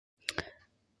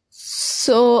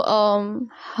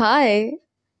Hi.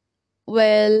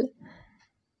 Well,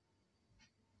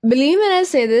 believe me when I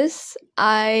say this,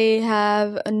 I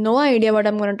have no idea what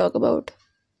I'm going to talk about.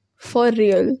 For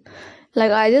real.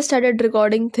 Like, I just started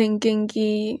recording thinking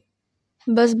कि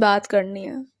बस बात करनी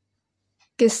है.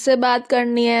 किससे बात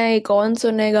करनी है, ये कौन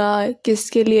सुनेगा,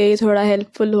 किसके लिए ये थोड़ा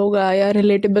हेल्पफुल होगा या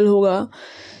रिलेटेबल होगा,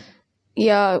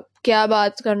 या क्या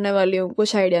बात करने वाली हूँ,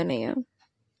 कुछ आइडिया नहीं है.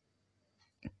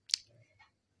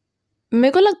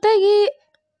 मेरे को लगता है कि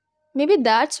maybe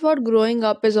that's what growing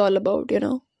up is all about,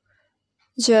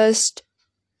 just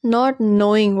not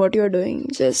knowing what you're doing,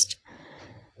 just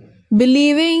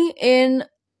believing in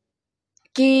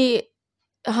कि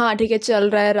हाँ ठीक है, चल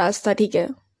रहा है रास्ता, ठीक है,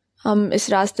 हम इस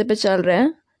रास्ते पे चल रहे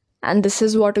हैं, and this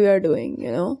is what we are doing.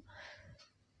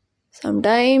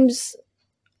 Sometimes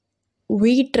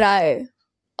we try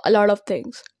a lot of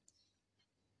things,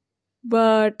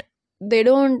 but they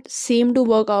don't seem to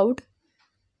work out,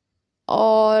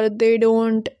 or they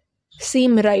don't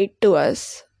seem right to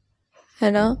us,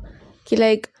 है ना. कि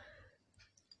like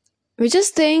we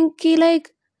just think कि like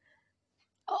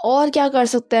और क्या कर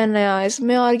सकते हैं नया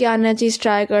इसमें, और क्या नया चीज़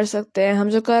ट्राई कर सकते हैं, हम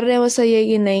जो कर रहे हैं वो सही है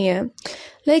कि नहीं है.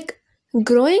 Like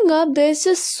growing up there is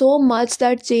just so much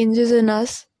that changes in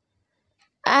us,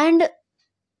 and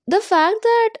the fact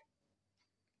that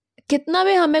कितना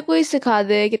भी हमें कोई सिखा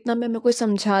दे, कितना भी हमें कोई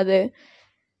समझा दे,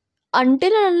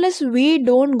 until and unless we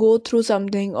don't go through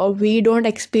something or we don't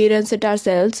experience it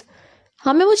ourselves,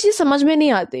 हमें वो चीज़ समझ में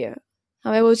नहीं आती है.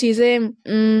 हमें वो चीज़ें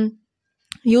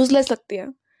यूजलेस लगती है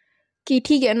कि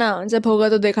ठीक है ना, जब होगा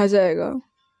तो देखा जाएगा,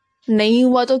 नहीं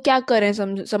हुआ तो क्या करें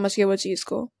समझ के वो चीज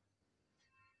को.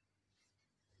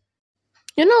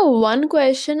 One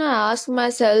question I ask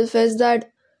myself is that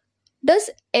does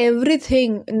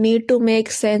everything need to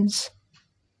make sense?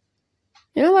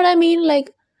 You know what I mean?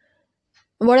 Like,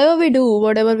 whatever we do,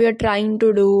 whatever we are trying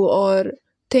to do or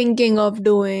thinking of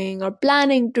doing or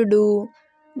planning to do,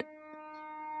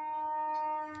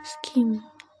 scheme,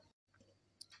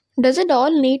 does it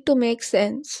all need to make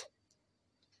sense?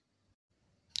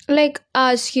 Like,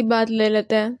 आज की बात ले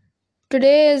लेते हैं.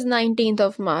 Today is 19th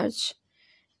of March,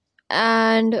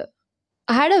 and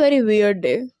I had a very weird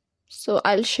day, so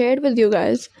I'll share it with you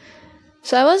guys.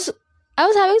 So I was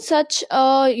having such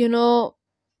a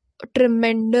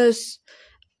tremendous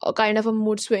kind of a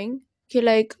mood swing कि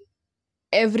like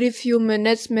every few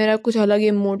minutes मेरा कुछ अलग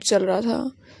ही mood चल रहा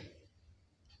था.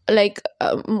 Like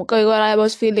कई बार I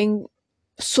was feeling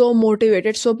so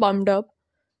motivated, so pumped up.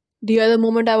 The other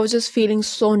moment I was just feeling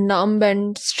so numb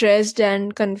and stressed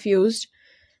and confused.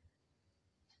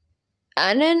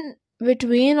 And in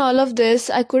between all of this,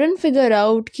 I couldn't figure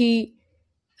out कि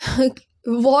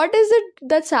what is it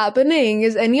that's happening?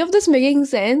 Is any of this making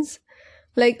sense?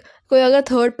 Like, कोई अगर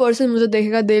third person मुझे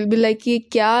देखेगा, they'll be like कि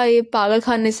क्या ये पागल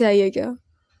खाने से आई है क्या?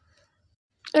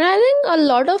 And I think a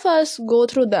lot of us go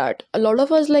through that. A lot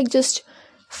of us like just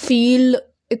feel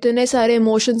इतने सारे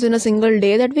emotions in a single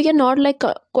day that we cannot like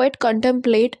quite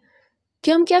contemplate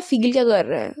कि हम क्या feel क्या कर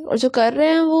रहे हैं, और जो कर रहे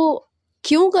हैं वो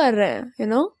क्यों कर रहे हैं.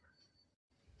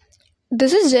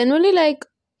 This is generally like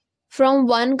from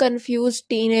one confused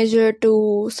teenager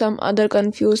to some other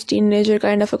confused teenager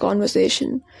kind of a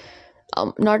conversation.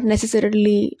 Not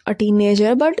necessarily a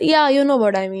teenager, but yeah, you know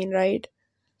what I mean, right?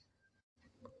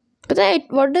 But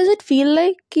what does it feel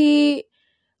like कि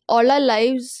all our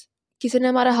lives किसी ने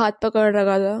हमारा हाथ पकड़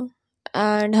रखा था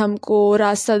and हमको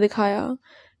रास्ता दिखाया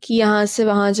कि यहाँ से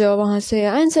वहाँ जाओ, वहाँ से,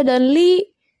 and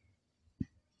suddenly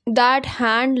that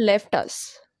hand left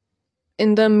us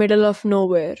in the middle of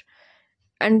nowhere,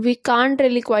 and we can't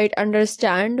really quite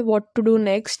understand what to do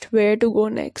next, where to go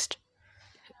next.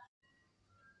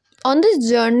 On this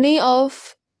journey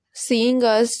of seeing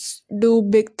us do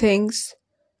big things,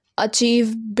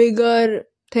 achieve bigger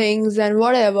things, and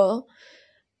whatever,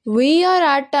 we are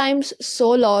at times so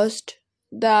lost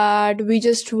that we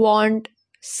just want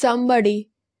somebody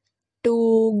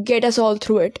to get us all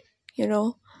through it.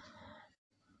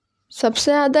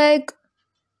 सबसे ज़्यादा एक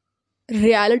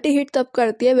reality hit तब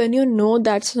करती है when you know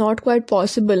that's not quite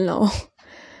possible now.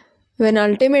 When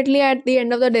ultimately at the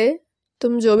end of the day,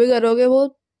 तुम जो भी करोगे वो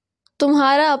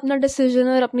तुम्हारा अपना डिसीजन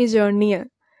और अपनी जर्नी है.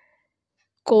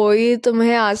 कोई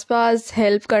तुम्हें आसपास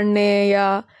हेल्प करने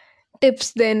या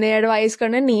टिप्स देने, एडवाइस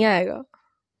करने नहीं आएगा.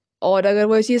 और अगर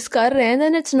वो चीज़ कर रहे हैं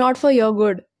then it's not for your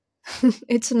good.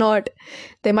 It's not.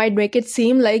 They might make it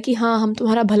seem like कि हाँ हम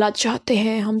तुम्हारा भला चाहते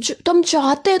हैं, तुम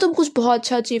चाहते हैं तुम कुछ बहुत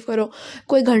अच्छा अचीव करो.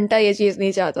 कोई घंटा ये चीज़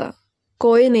नहीं चाहता,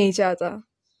 कोई नहीं चाहता.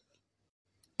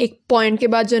 एक पॉइंट के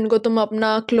बाद जिनको तुम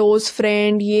अपना क्लोज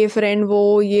फ्रेंड, ये फ्रेंड,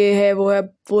 वो ये है वो है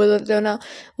बोलते हो ना,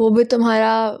 वो भी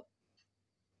तुम्हारा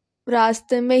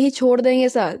रास्ते में ही छोड़ देंगे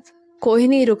साथ, कोई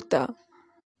नहीं रुकता।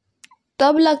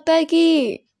 तब लगता है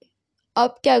कि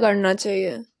अब क्या करना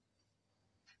चाहिए,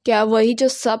 क्या वही जो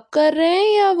सब कर रहे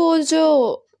हैं या वो जो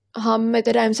हम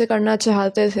इतने टाइम से करना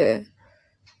चाहते थे।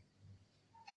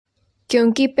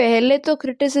 क्योंकि पहले तो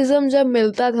क्रिटिसिज्म जब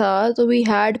मिलता था तो we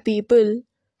had people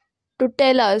to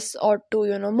tell us और टू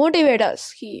मोटिवेट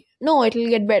अस कि no it will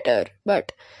get better,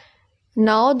 but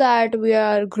now that we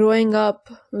are growing up,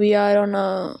 we are on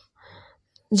a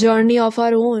journey of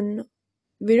our own.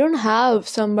 We don't have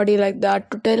somebody like that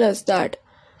to tell us that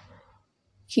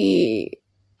ki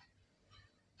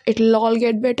it'll all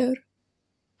get better.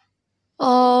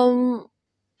 Um,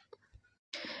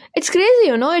 it's crazy,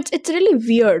 It's really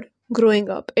weird growing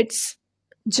up. It's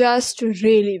just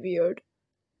really weird.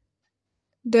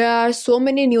 There are so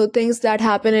many new things that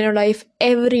happen in your life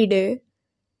every day,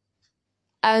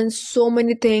 and so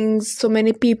many things, so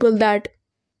many people that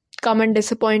come and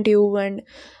disappoint you, and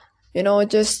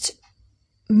just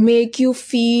make you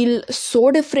feel so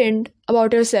different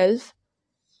about yourself.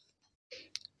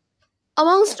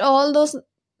 Amongst all those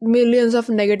millions of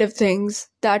negative things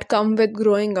that come with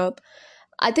growing up,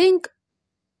 I think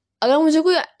अगर मुझे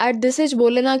कोई at this age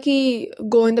बोले ना कि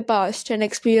go in the past and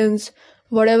experience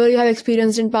whatever you have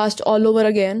experienced in past all over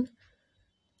again,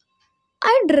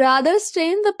 I'd rather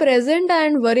stay in the present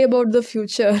and worry about the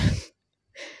future.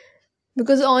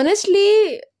 Because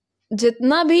honestly,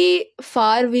 जितना भी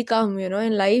far we come,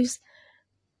 in lives,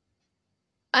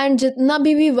 and जितना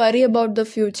भी we worry about the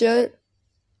future,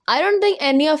 I don't think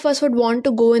any of us would want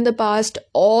to go in the past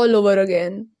all over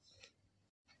again.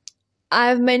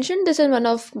 I've mentioned this in one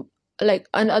of like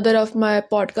another of my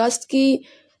podcasts ki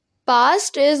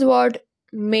past is what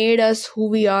made us who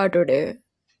we are today.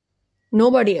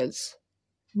 Nobody else.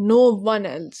 No one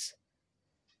else.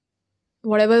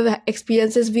 Whatever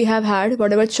experiences we have had,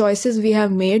 whatever choices we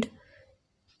have made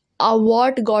are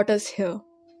what got us here.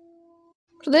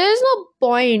 So there is no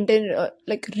point in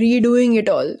like redoing it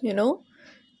all,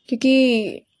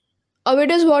 Because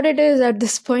it is what it is at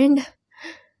this point.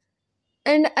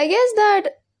 And I guess that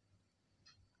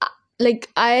like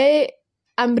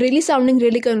I'm really sounding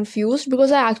really confused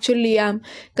because I actually am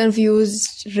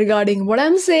confused regarding what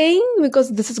I'm saying because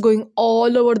this is going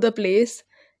all over the place.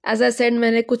 As I said,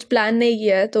 मैंने कुछ plan नहीं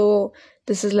किया है, तो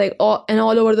this is like an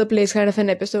all over the place kind of an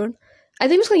episode. I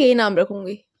think इसका यही नाम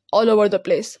रखूंगी, all over the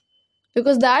place,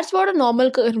 because that's what a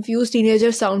normal confused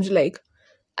teenager sounds like.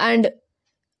 And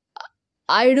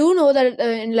I do know that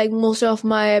in like most of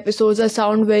my episodes I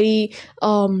sound very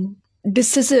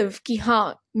decisive कि हाँ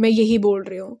मैं यही बोल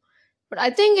रही हूँ. But I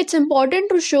think it's important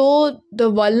to show the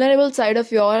vulnerable side of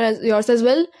yours as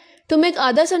well to make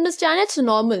others understand it's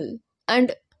normal.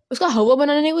 And उसका हवा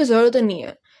बनाने की कोई ज़रूरत नहीं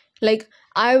है. Like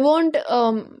I won't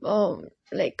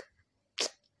like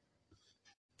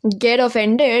get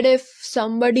offended if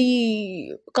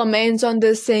somebody comments on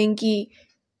this saying कि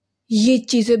ये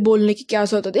चीज़ें बोलने की क्या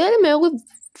ज़रूरत होती है. अरे मेरे को कोई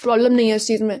प्रॉब्लम नहीं है इस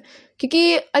चीज़ में,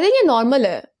 क्योंकि आई थिंक ये नॉर्मल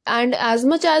है. And as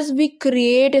much as we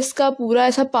create इसका पूरा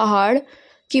ऐसा पहाड़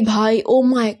कि भाई oh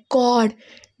my god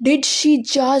did she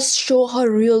just show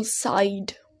her real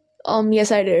side,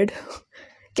 yes I did.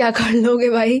 क्या कर लोगे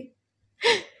भाई,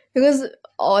 because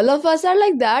all of us are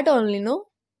like that only, no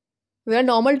we are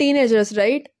normal teenagers,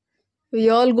 right? We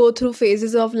all go through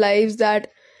phases of lives that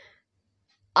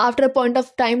after a point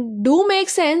of time do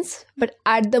make sense, but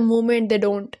at the moment they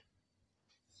don't.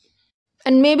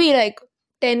 And maybe like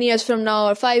 10 years from now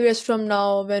or 5 years from now,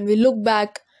 when we look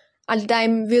back at the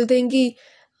time, we'll think कि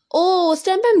oh उस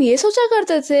time पे हम ये सोचा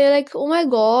करते थे, like oh my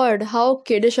god how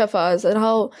kiddish of us and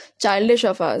how childish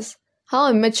of us, how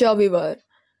immature we were.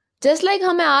 Just like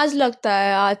हमें आज लगता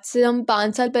है, आज से हम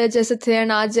 5 साल पहले जैसे थे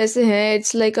एंड आज जैसे हैं,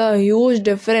 it's like a huge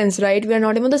difference, right? We are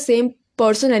not even the same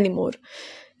person anymore.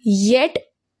 Yet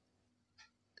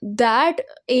that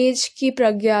age की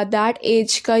प्रज्ञा, दैट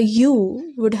एज का you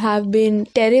would have been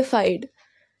terrified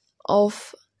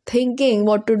of thinking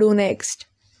what to do next.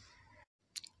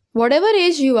 Whatever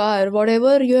age you are,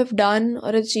 whatever you have done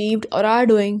or achieved or are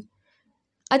doing,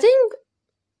 I think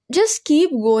just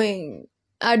keep going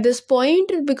at this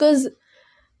point, because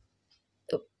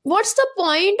what's the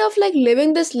point of like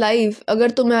living this life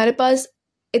अगर तुम्हारे पास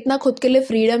इतना खुद के लिए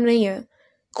freedom नहीं है,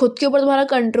 खुद के ऊपर तुम्हारा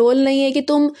कंट्रोल नहीं है कि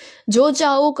तुम जो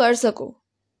चाहो कर सको.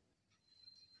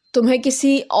 तुम्हें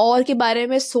किसी और के बारे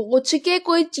में सोच के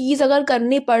कोई चीज़ अगर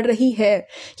करनी पड़ रही है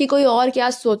कि कोई और क्या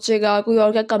सोचेगा, कोई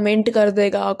और क्या कमेंट कर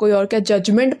देगा, कोई और क्या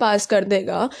जजमेंट पास कर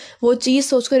देगा, वो चीज़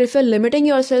सोचकर if you are limiting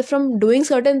yourself from doing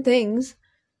certain things,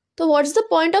 तो what's the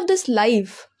point of this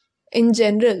life in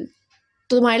general?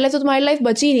 तो तुम्हारी लाइफ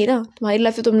बची नहीं ना. तुम्हारी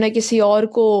लाइफ तो तुमने किसी और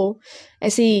को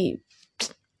ऐसी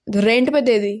रेंट पे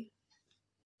दे दी.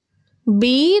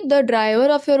 Be the driver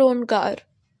of your own car.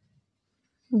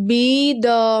 Be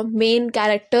the main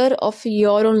character of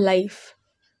your own life.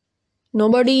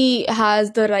 Nobody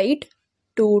has the right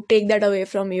to take that away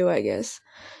from you, I guess.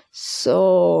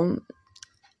 So,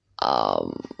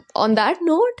 um, on that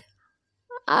note,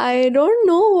 I don't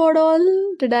know what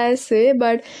all did I say,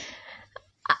 but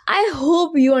I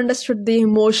hope you understood the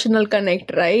emotional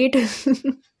connect, right?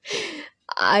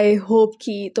 I hope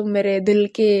कि तुम मेरे दिल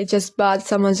के जज्बात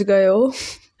समझ गए हो.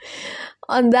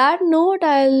 On that note,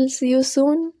 I'll see you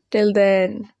soon. Till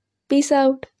then, peace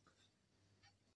out.